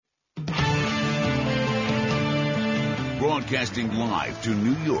Broadcasting live to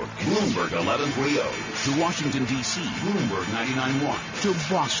New York, Bloomberg 1130. To Washington, D.C., Bloomberg 99.1. To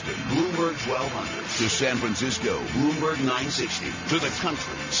Boston, Bloomberg 1200. To San Francisco, Bloomberg 960. To the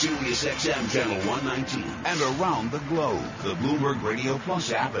country, Sirius XM Channel 119. And around the globe, the Bloomberg Radio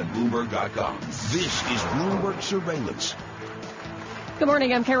Plus app at Bloomberg.com. This is Bloomberg Surveillance. Good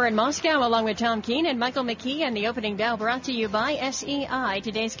morning. I'm Karen Moscow along with Tom Keene and Michael McKee, and the opening bell brought to you by SEI.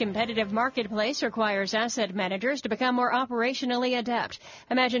 Today's competitive marketplace requires asset managers to become more operationally adept.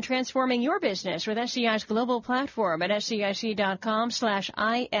 Imagine transforming your business with SEI's global platform at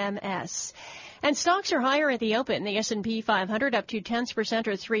SEIC.com/IMS. And stocks are higher at the open. The S&P 500 up 0.2%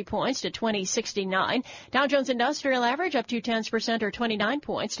 or 3 points to 2069. Dow Jones Industrial Average up 0.2% or 29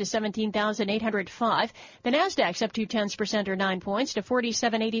 points to 17,805. The Nasdaq's up 0.2% or 9 points to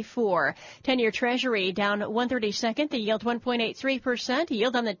 4784. 10-year Treasury down 1/32. The yield 1.83%.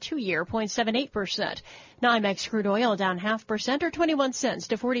 Yield on the 2-year 0.78%. NYMEX crude oil down 0.5% or 21 cents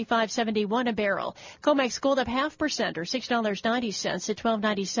to 45.71 a barrel. COMEX gold up 0.5% or $6.90 to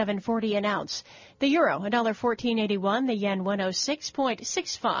 12.9740 an ounce. The euro, $1.1481. The yen,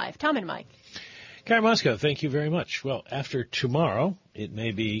 106.65. Tom and Mike. Karen Moscow, thank you very much. Well, after tomorrow, it may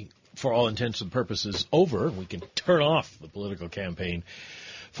be, for all intents and purposes, over. We can turn off the political campaign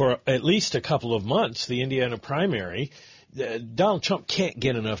for at least a couple of months. The Indiana primary, Donald Trump can't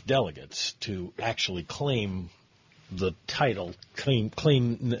get enough delegates to actually claim the title,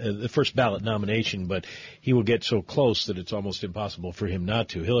 claim the first ballot nomination, but he will get so close that it's almost impossible for him not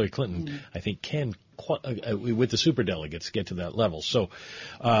to. Hillary Clinton, I think, can, with the superdelegates, get to that level. So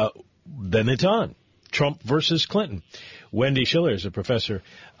then it's on. Trump versus Clinton. Wendy Schiller is a professor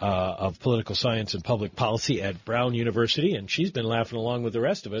of political science and public policy at Brown University, and she's been laughing along with the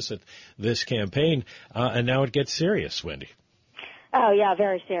rest of us at this campaign, and now it gets serious, Wendy. Oh, yeah,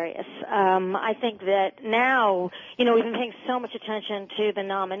 very serious. I think that now, we've been paying so much attention to the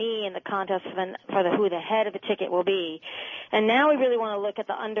nominee and the contest for who the head of the ticket will be. And now we really want to look at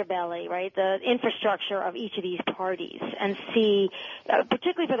the underbelly, right, the infrastructure of each of these parties and see,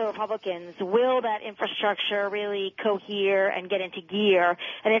 particularly for the Republicans, will that infrastructure really cohere and get into gear?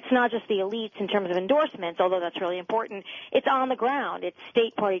 And it's not just the elites in terms of endorsements, although that's really important. It's on the ground. It's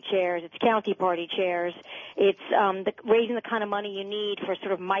state party chairs. It's county party chairs. It's raising the kind of money you need for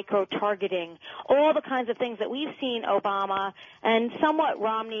sort of micro-targeting, all the kinds of things that we've seen Obama and somewhat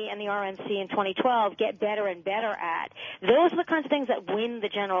Romney and the RNC in 2012 get better and better at. Those are the kinds of things that win the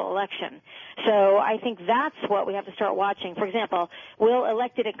general election. So I think that's what we have to start watching. For example, will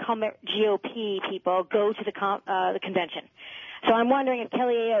elected incumbent GOP people go to the convention? So I'm wondering if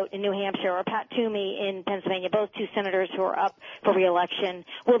Kelly Ayotte in New Hampshire or Pat Toomey in Pennsylvania, both two senators who are up for re-election,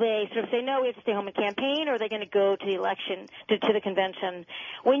 will they sort of say, no, we have to stay home and campaign, or are they going to go to the election, to the convention?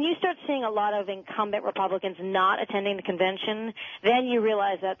 When you start seeing a lot of incumbent Republicans not attending the convention, then you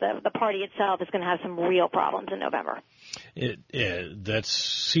realize that the party itself is going to have some real problems in November. That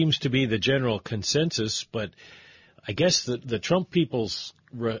seems to be the general consensus, but I guess the Trump people's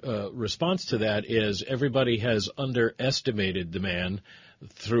response to that is everybody has underestimated the man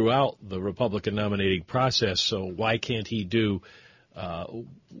throughout the Republican nominating process, so why can't he do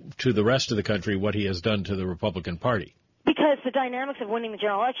to the rest of the country what he has done to the Republican Party? Because the dynamics of winning the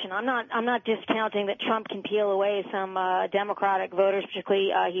general election, I'm not discounting that Trump can peel away some Democratic voters,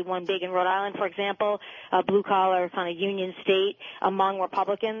 particularly he won big in Rhode Island, for example, blue collar kind of union state among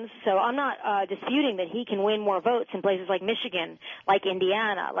Republicans. So I'm not disputing that he can win more votes in places like Michigan, like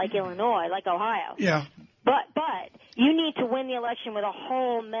Indiana, like Illinois, like Ohio. Yeah. But you need to win the election with a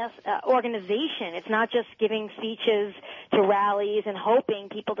whole organization. It's not just giving speeches to rallies and hoping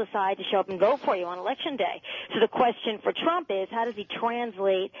people decide to show up and vote for you on Election Day. So the question for Trump is, how does he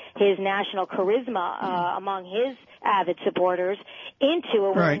translate his national charisma among his avid supporters into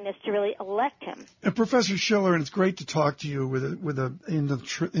a willingness to really elect him? And Professor Schiller, and it's great to talk to you with a in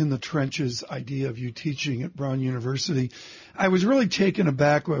the trenches idea of you teaching at Brown University. I was really taken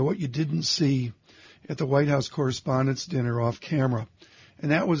aback by what you didn't see at the White House Correspondents' Dinner off camera.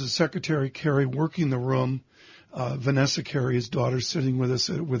 And that was Secretary Kerry working the room, Vanessa Kerry, his daughter, sitting with us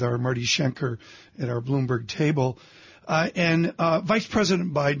with our Marty Schenker at our Bloomberg table. And Vice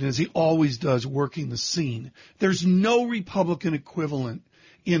President Biden, as he always does, working the scene. There's no Republican equivalent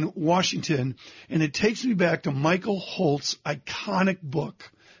in Washington. And it takes me back to Michael Holt's iconic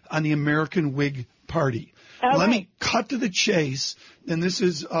book on the American Whig Party. Let me cut to the chase, and this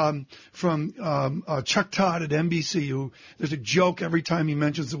is from Chuck Todd at NBC. There's a joke every time he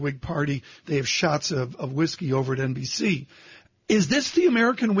mentions the Whig Party. They have shots of whiskey over at NBC. Is this the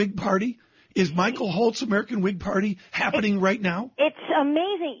American Whig Party? Is Michael Holt's American Whig Party happening right now? It's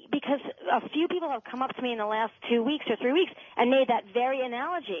amazing because a few people have come up to me in the last 2 weeks or 3 weeks and made that very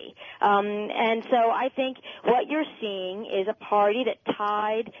analogy. And so I think what you're seeing is a party that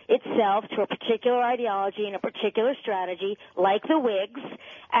tied itself to a particular ideology and a particular strategy, like the Whigs,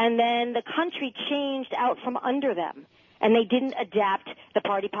 and then the country changed out from under them. And they didn't adapt the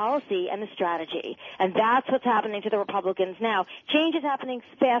party policy and the strategy. And that's what's happening to the Republicans now. Change is happening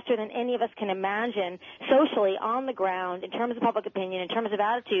faster than any of us can imagine socially on the ground in terms of public opinion, in terms of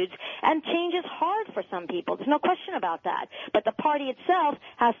attitudes. And change is hard for some people. There's no question about that. But the party itself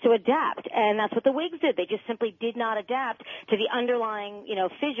has to adapt. And that's what the Whigs did. They just simply did not adapt to the underlying,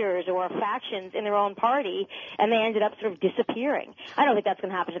 fissures or factions in their own party. And they ended up sort of disappearing. I don't think that's going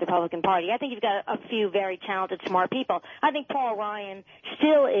to happen to the Republican Party. I think you've got a few very talented, smart people. I think Paul Ryan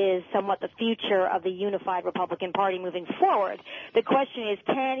still is somewhat the future of the unified Republican Party moving forward. The question is,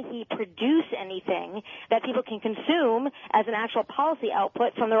 can he produce anything that people can consume as an actual policy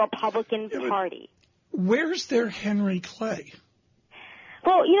output from the Republican Party? Where's their Henry Clay?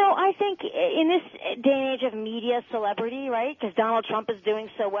 Well, I think in this day and age of media celebrity, right, because Donald Trump is doing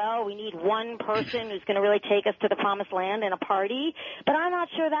so well, we need one person who's going to really take us to the promised land in a party. But I'm not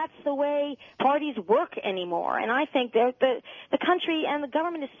sure that's the way parties work anymore. And I think the country and the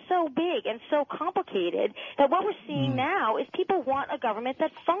government is so big and so complicated that what we're seeing now is people want a government that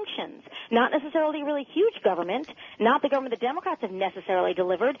functions, not necessarily a really huge government, not the government the Democrats have necessarily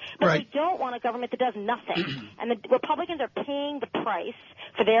delivered, but right. They don't want a government that does nothing. And the Republicans are paying the price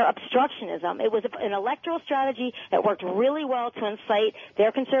for their obstructionism. It was an electoral strategy that worked really well to incite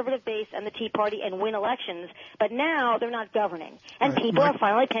their conservative base and the Tea Party and win elections, but now they're not governing. And right. people are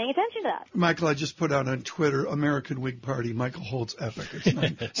finally paying attention to that. Michael, I just put out on Twitter, American Whig Party, Michael Holt's epic.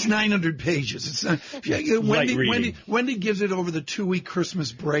 It's 900 pages. It's Wendy gives it over the 2-week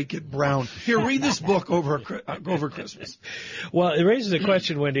Christmas break at Brown. Here, read this book over Christmas. Well, it raises a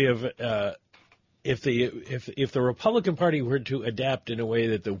question, Wendy, of if the Republican Party were to adapt in a way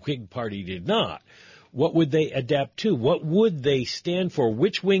that the Whig Party did not, what would they adapt to? What would they stand for?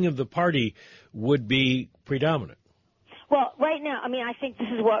 Which wing of the party would be predominant? Well, right now, I think this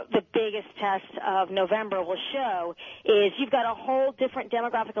is what the biggest test of November will show is you've got a whole different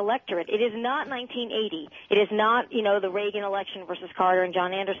demographic electorate. It is not 1980. It is not, the Reagan election versus Carter and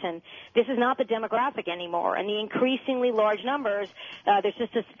John Anderson. This is not the demographic anymore. And the increasingly large numbers, there's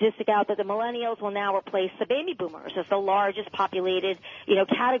just a statistic out that the millennials will now replace the baby boomers as the largest populated,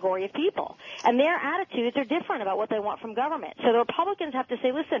 category of people. And their attitudes are different about what they want from government. So the Republicans have to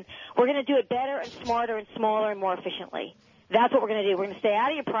say, listen, we're going to do it better and smarter and smaller and more efficiently. That's what we're going to do. We're going to stay out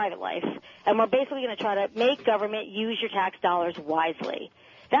of your private life, and we're basically going to try to make government use your tax dollars wisely.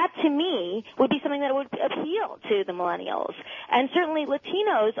 That, to me, would be something that would appeal to the millennials. And certainly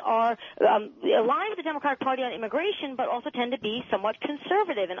Latinos are aligned with the Democratic Party on immigration, but also tend to be somewhat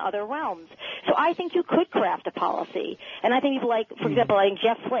conservative in other realms. So I think you could craft a policy. And I think people like, for example, I think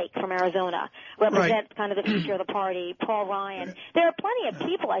Jeff Flake from Arizona represents kind of the future of the party, Paul Ryan. There are plenty of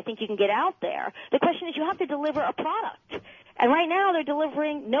people I think you can get out there. The question is you have to deliver a product. And right now they're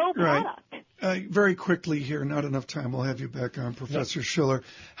delivering no product. Right. Very quickly here, not enough time. We'll have you back on, Professor Schiller.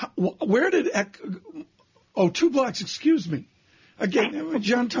 Where did 2 blocks, excuse me. Again,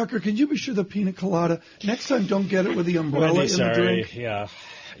 John Tucker, can you be sure the pina colada, next time don't get it with the umbrella in the drink? Yeah.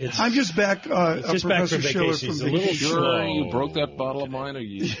 I'm just back, just Professor back from Schiller vacation. from He's a little sure you broke that bottle of mine or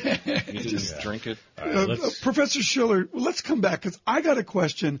you didn't drink it? Right, Professor Schiller, let's come back because I got a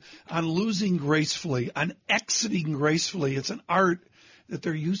question on losing gracefully, on exiting gracefully. It's an art that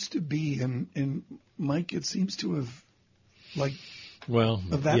there used to be, and Mike, it seems to have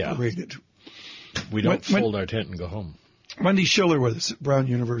evaporated. Yeah. We don't fold our tent and go home. Wendy Schiller with us at Brown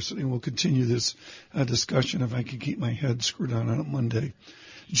University, and we'll continue this discussion if I can keep my head screwed on a Monday.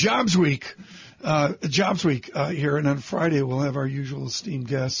 Jobs Week here, and on Friday we'll have our usual esteemed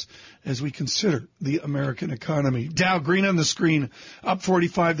guests as we consider the American economy. Dow green on the screen, up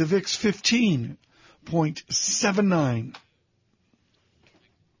 45. The VIX 15.79.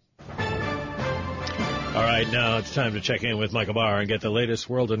 All right, now it's time to check in with Michael Barr and get the latest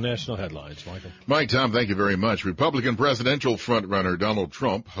world and national headlines. Michael. Mike, Tom, thank you very much. Republican presidential frontrunner Donald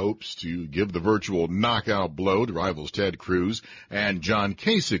Trump hopes to give the virtual knockout blow to rivals Ted Cruz and John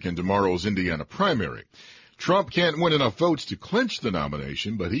Kasich in tomorrow's Indiana primary. Trump can't win enough votes to clinch the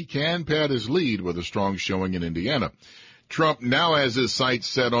nomination, but he can pad his lead with a strong showing in Indiana. Trump now has his sights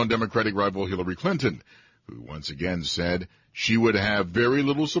set on Democratic rival Hillary Clinton, who once again said she would have very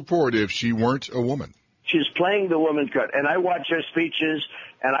little support if she weren't a woman. She's playing the woman card. And I watch her speeches,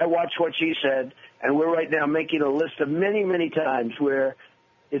 and I watch what she said, and we're right now making a list of many, many times where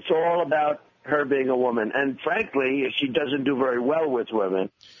it's all about her being a woman. And frankly, she doesn't do very well with women.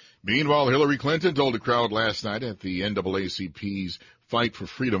 Meanwhile, Hillary Clinton told a crowd last night at the NAACP's Fight for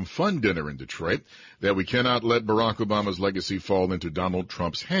Freedom Fund dinner in Detroit that we cannot let Barack Obama's legacy fall into Donald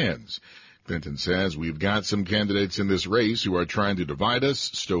Trump's hands. Clinton says we've got some candidates in this race who are trying to divide us,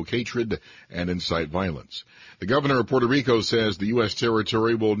 stoke hatred, and incite violence. The governor of Puerto Rico says the U.S.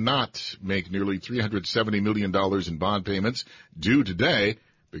 territory will not make nearly $370 million in bond payments due today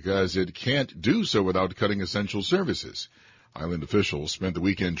because it can't do so without cutting essential services. Island officials spent the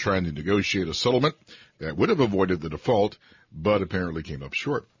weekend trying to negotiate a settlement that would have avoided the default, but apparently came up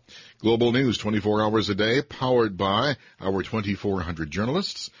short. Global news 24 hours a day, powered by our 2,400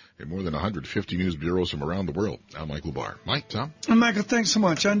 journalists and more than 150 news bureaus from around the world. I'm Michael Barr. Mike, Tom? Michael, thanks so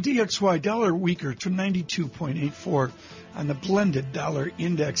much. On DXY, dollar weaker to 92.84 on the blended dollar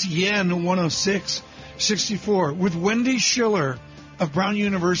index. Yen 106.64 with Wendy Schiller of Brown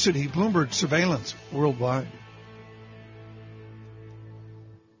University, Bloomberg Surveillance Worldwide.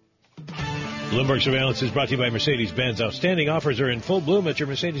 Bloomberg Surveillance is brought to you by Mercedes-Benz. Outstanding offers are in full bloom at your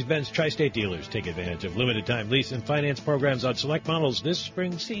Mercedes-Benz Tri-State dealers. Take advantage of limited-time lease and finance programs on select models this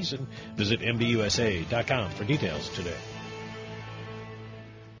spring season. Visit MBUSA.com for details today.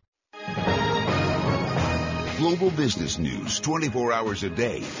 Global business news 24 hours a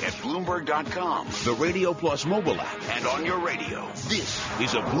day at Bloomberg.com, the Radio Plus mobile app, and on your radio. This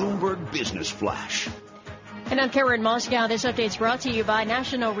is a Bloomberg Business Flash. And I'm Karen Moscow. This update's brought to you by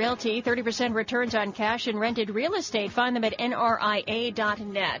National Realty. 30% returns on cash and rented real estate. Find them at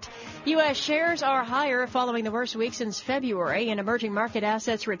nria.net. U.S. shares are higher following the worst week since February, and emerging market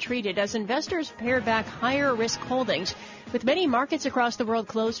assets retreated as investors pared back higher risk holdings, with many markets across the world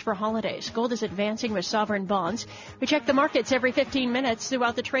closed for holidays. Gold is advancing with sovereign bonds. We check the markets every 15 minutes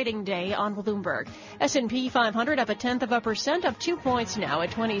throughout the trading day on Bloomberg. S&P 500 up 0.1%, up 2 points now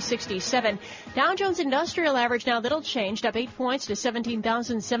at 2067. Dow Jones Industrial average now little changed, up 8 points to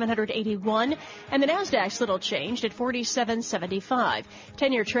 17,781. And the Nasdaq's little changed at 4775.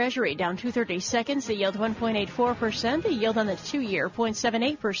 10-year Treasury down 2/32, the yield 1.84%, the yield on the 2-year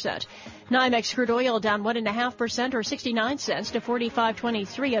 0.78%. NYMEX crude oil down 1.5% or 69 cents to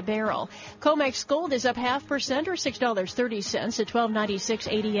 45.23 a barrel. COMEX gold is up 0.5% or $6.30 to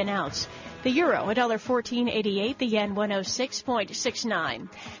 12.9680 an ounce. The euro $1.1488, the yen 106.69.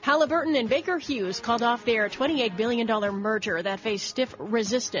 Halliburton and Baker Hughes called off their $28 billion merger that faced stiff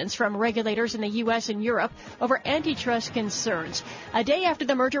resistance from regulators in the U.S. and Europe over antitrust concerns. A day after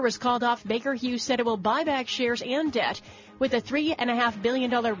the merger was called off, Baker Hughes said it will buy back shares and debt with a $3.5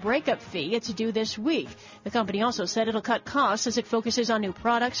 billion breakup fee. It's due this week. The company also said it'll cut costs as it focuses on new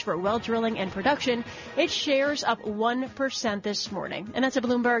products for well drilling and production. Its shares up 1% this morning. And that's a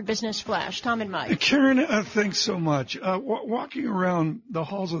Bloomberg Business Flash. Tom and Mike. Karen, thanks so much. Walking around the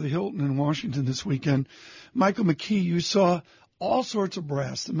halls of the Hilton in Washington this weekend, Michael McKee, you saw all sorts of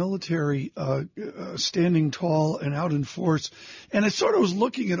brass, the military standing tall and out in force. And I sort of was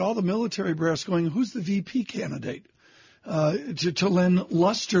looking at all the military brass going, who's the VP candidate? To lend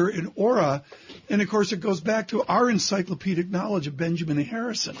luster and aura. And, of course, it goes back to our encyclopedic knowledge of Benjamin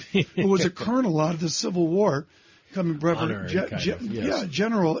Harrison, who was a colonel out of the Civil War, coming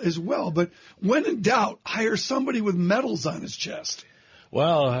general as well. But when in doubt, hire somebody with medals on his chest.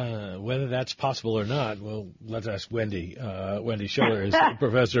 Well, whether that's possible or not, well, let's ask Wendy. Wendy Schiller is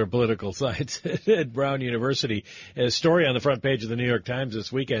professor of political science at Brown University. A story on the front page of the New York Times this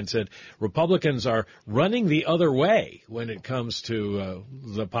weekend said Republicans are running the other way when it comes to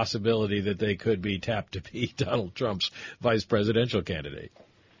the possibility that they could be tapped to be Donald Trump's vice presidential candidate.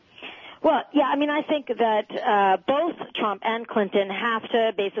 Well, yeah, I mean, I think that both Trump and Clinton have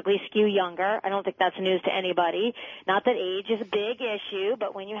to basically skew younger. I don't think that's news to anybody. Not that age is a big issue,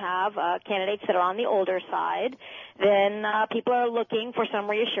 but when you have candidates that are on the older side, then people are looking for some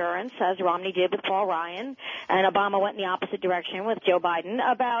reassurance, as Romney did with Paul Ryan, and Obama went in the opposite direction with Joe Biden,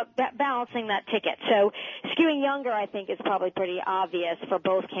 about balancing that ticket. So skewing younger, I think, is probably pretty obvious for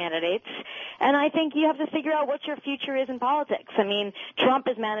both candidates. And I think you have to figure out what your future is in politics. I mean, Trump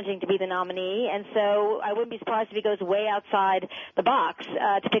is managing to be the nominee, and so I wouldn't be surprised if he goes way outside the box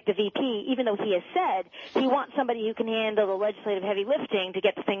to pick the VP, even though he has said he wants somebody who can handle the legislative heavy lifting to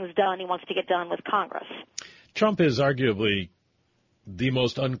get the things done he wants to get done with Congress. Trump is arguably the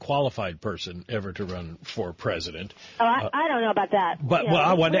most unqualified person ever to run for president. Oh, I don't know about that. But well,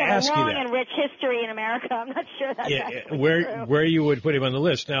 I wanted to ask you that. We have a long and rich history in America. I'm not sure that's actually true. Where you would put him on the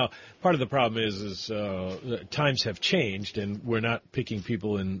list. Now, part of the problem is times have changed, and we're not picking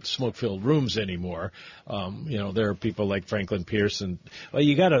people in smoke-filled rooms anymore. There are people like Franklin Pierce, and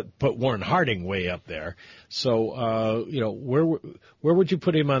you got to put Warren Harding way up there. So, where would you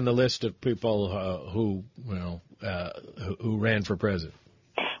put him on the list of people who ran for president?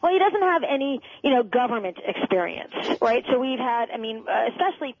 Well, he doesn't have any, government experience, right? So we've had,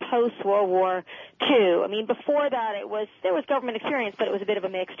 especially post-World War II. Before that there was government experience, but it was a bit of a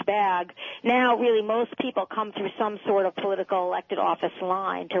mixed bag. Now, really, most people come through some sort of political elected office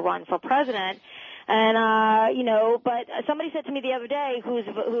line to run for president. And, but somebody said to me the other day, who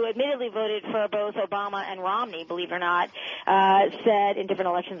admittedly voted for both Obama and Romney, believe it or not, said, in different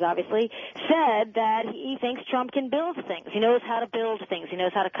elections obviously, said that he thinks Trump can build things. He knows how to build things. He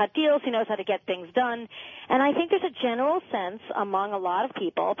knows how to cut deals. He knows how to get things done. And I think there's a general sense among a lot of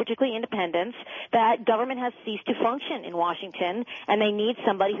people, particularly independents, that government has ceased to function in Washington, and they need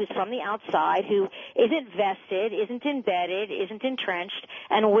somebody who's from the outside, who isn't vested, isn't embedded, isn't entrenched,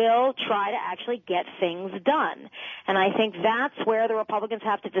 and will try to actually get things done. And I think that's where the Republicans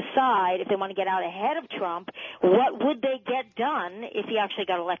have to decide, if they want to get out ahead of Trump, what would they get done if he actually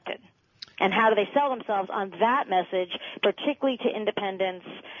got elected? And how do they sell themselves on that message, particularly to independents?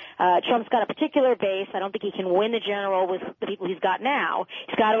 Trump's got a particular base. I don't think he can win the general with the people he's got now.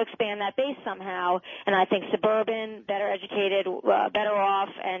 He's got to expand that base somehow. And I think suburban, better educated, better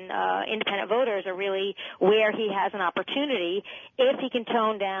off, and independent voters are really where he has an opportunity if he can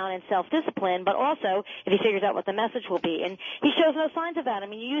tone down and self-discipline, but also if he figures out what the message will be. And he shows no signs of that.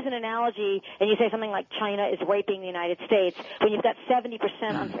 You use an analogy and you say something like China is raping the United States when you've got 70%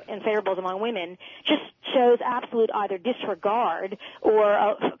 unfavorables among women, just shows absolute either disregard or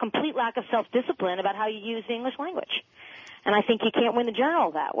a complete lack of self-discipline about how you use the English language. And I think you can't win the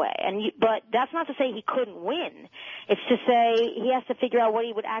general that way. But that's not to say he couldn't win. It's to say he has to figure out what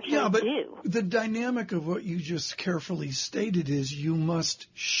he would actually do. The dynamic of what you just carefully stated is you must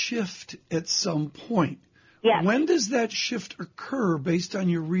shift at some point. Yes. When does that shift occur based on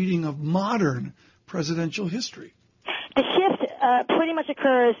your reading of modern presidential history? The shift pretty much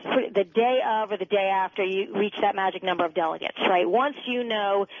occurs the day of or the day after you reach that magic number of delegates, right? Once you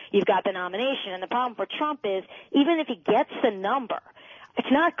know you've got the nomination. And the problem for Trump is, even if he gets the number,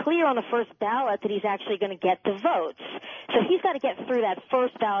 it's not clear on the first ballot that he's actually going to get the votes. So he's got to get through that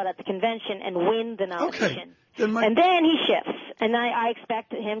first ballot at the convention and win the nomination. Okay. And then he shifts, and I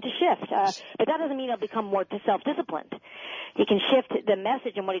expect him to shift. But that doesn't mean he'll become more self-disciplined. He can shift the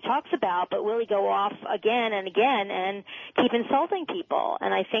message and what he talks about, but will he go off again and again and keep insulting people?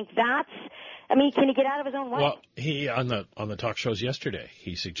 And I think can he get out of his own way? Well, he on the talk shows yesterday,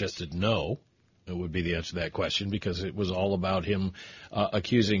 he suggested no. It would be the answer to that question, because it was all about him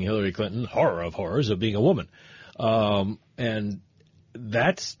accusing Hillary Clinton, horror of horrors, of being a woman. And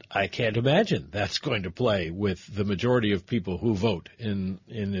I can't imagine that's going to play with the majority of people who vote in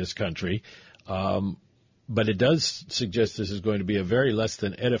this country. But it does suggest this is going to be a very less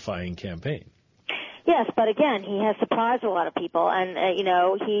than edifying campaign. Yes, but again, he has surprised a lot of people, and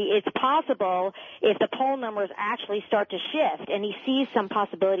it's possible if the poll numbers actually start to shift, and he sees some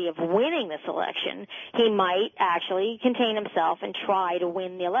possibility of winning this election, he might actually contain himself and try to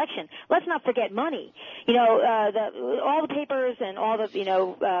win the election. Let's not forget money. All the papers and all the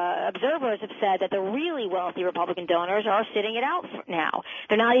observers have said that the really wealthy Republican donors are sitting it out now.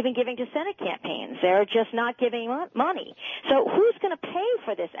 They're not even giving to Senate campaigns. They're just not giving money. So who's going to pay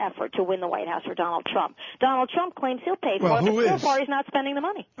for this effort to win the White House for Donald Trump? Donald Trump claims he'll pay for it, but so far he's not spending the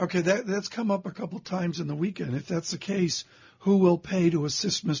money. Okay, that's come up a couple times in the weekend. If that's the case, who will pay to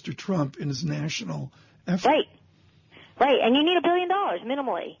assist Mr. Trump in his national effort? Right, and you need $1 billion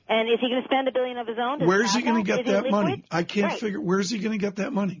minimally. And is he going to spend $1 billion of his own? Where is he going to get that money? I can't figure. Where is he going to get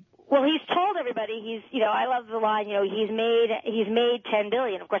that money? Well, he's told everybody I love the line, he's made $10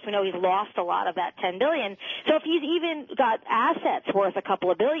 billion. Of course, we know he's lost a lot of that $10 billion. So if he's even got assets worth a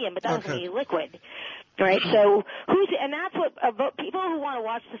couple of billion, but that doesn't mean liquid. Right, so and that's what people who want to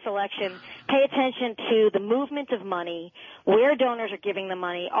watch this election pay attention to: the movement of money, where donors are giving the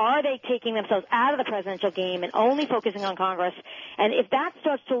money. Are they taking themselves out of the presidential game and only focusing on Congress? And if that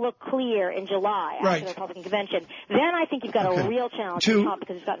starts to look clear in July after the Republican convention, then I think you've got a real challenge to Trump,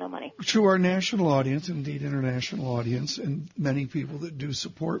 because he's got no money. To our national audience, indeed international audience, and many people that do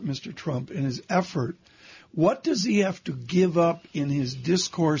support Mr. Trump in his effort, what does he have to give up in his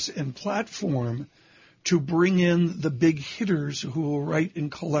discourse and platform to bring in the big hitters who will write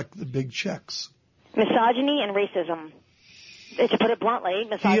and collect the big checks? Misogyny and racism. to put it bluntly,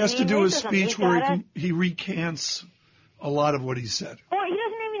 misogyny. He has to do a and racism. speech where he recants a lot of what he said. Or he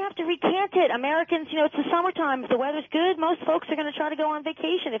doesn't even have to recant it. Americans, it's the summertime. If the weather's good, most folks are going to try to go on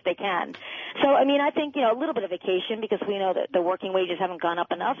vacation if they can. So, I think, a little bit of vacation because we know that the working wages haven't gone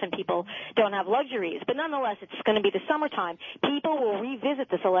up enough and people don't have luxuries. But nonetheless, it's going to be the summertime. People will revisit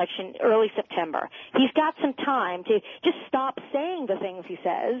this election early September. He's got some time to just stop saying the things he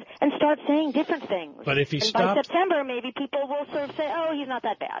says and start saying different things. But if he by September, maybe people will sort of say, oh, he's not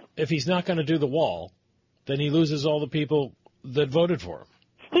that bad. If he's not going to do the wall, then he loses all the people that voted for him.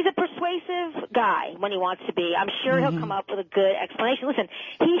 He's a persuasive guy when he wants to be. I'm sure he'll come up with a good explanation. Listen,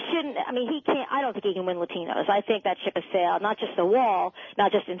 he shouldn't, he can't, I don't think he can win Latinos. I think that ship has sailed, not just the wall,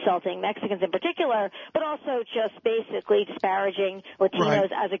 not just insulting Mexicans in particular, but also just basically disparaging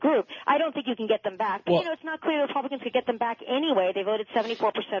Latinos as a group. I don't think you can get them back. But, it's not clear Republicans could get them back anyway. They voted 74%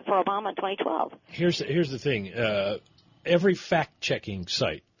 for Obama in 2012. Here's the thing. Every fact-checking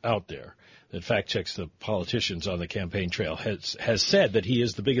site out there that fact-checks the politicians on the campaign trail has said that he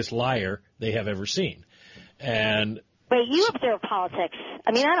is the biggest liar they have ever seen. And wait, you observe politics.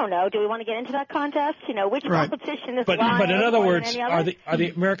 I don't know. Do we want to get into that contest? Which politician is lying? But in other words, are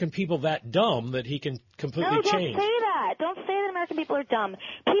the American people that dumb that he can completely change? Don't say that. Don't say that American people are dumb.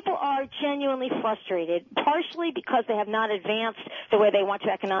 People are genuinely frustrated, partially because they have not advanced the way they want to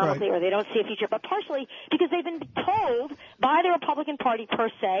economically or they don't see a future, but partially because they've been told by the Republican Party per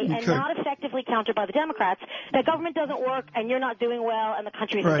se and not effectively countered by the Democrats that government doesn't work and you're not doing well and the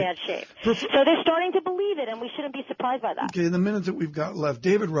country's in bad shape. So they're starting to believe it, and we shouldn't be surprised by that. Okay, in the minute that we've got left,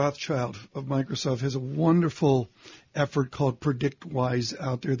 David Rothschild of Microsoft has a wonderful effort called PredictWise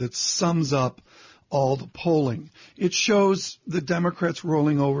out there that sums up all the polling. It shows the Democrats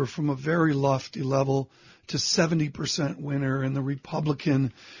rolling over from a very lofty level to 70% winner and the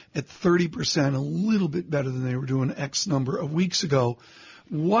Republican at 30%, a little bit better than they were doing X number of weeks ago.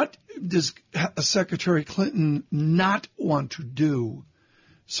 What does Secretary Clinton not want to do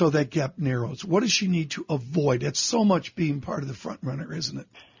so that gap narrows? What does she need to avoid? It's so much being part of the front runner, isn't it?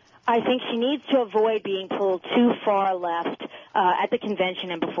 I think she needs to avoid being pulled too far left at the convention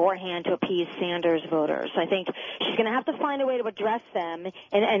and beforehand to appease Sanders voters. I think she's going to have to find a way to address them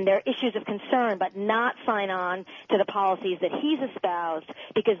and their issues of concern, but not sign on to the policies that he's espoused,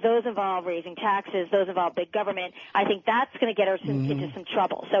 because those involve raising taxes, those involve big government. I think that's going to get her into some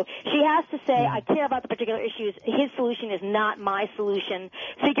trouble. So she has to say, I care about the particular issues. His solution is not my solution.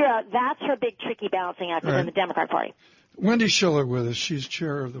 Figure out that's her big tricky balancing act within the Democrat Party. Wendy Schiller with us. She's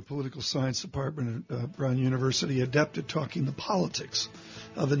chair of the Political Science Department at Brown University, adept at talking the politics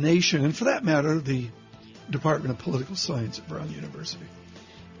of the nation, and for that matter, the Department of Political Science at Brown University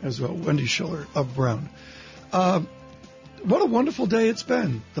as well. Wendy Schiller of Brown. What a wonderful day it's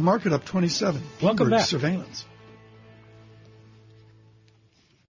been. The market up 27. Welcome back. Surveillance.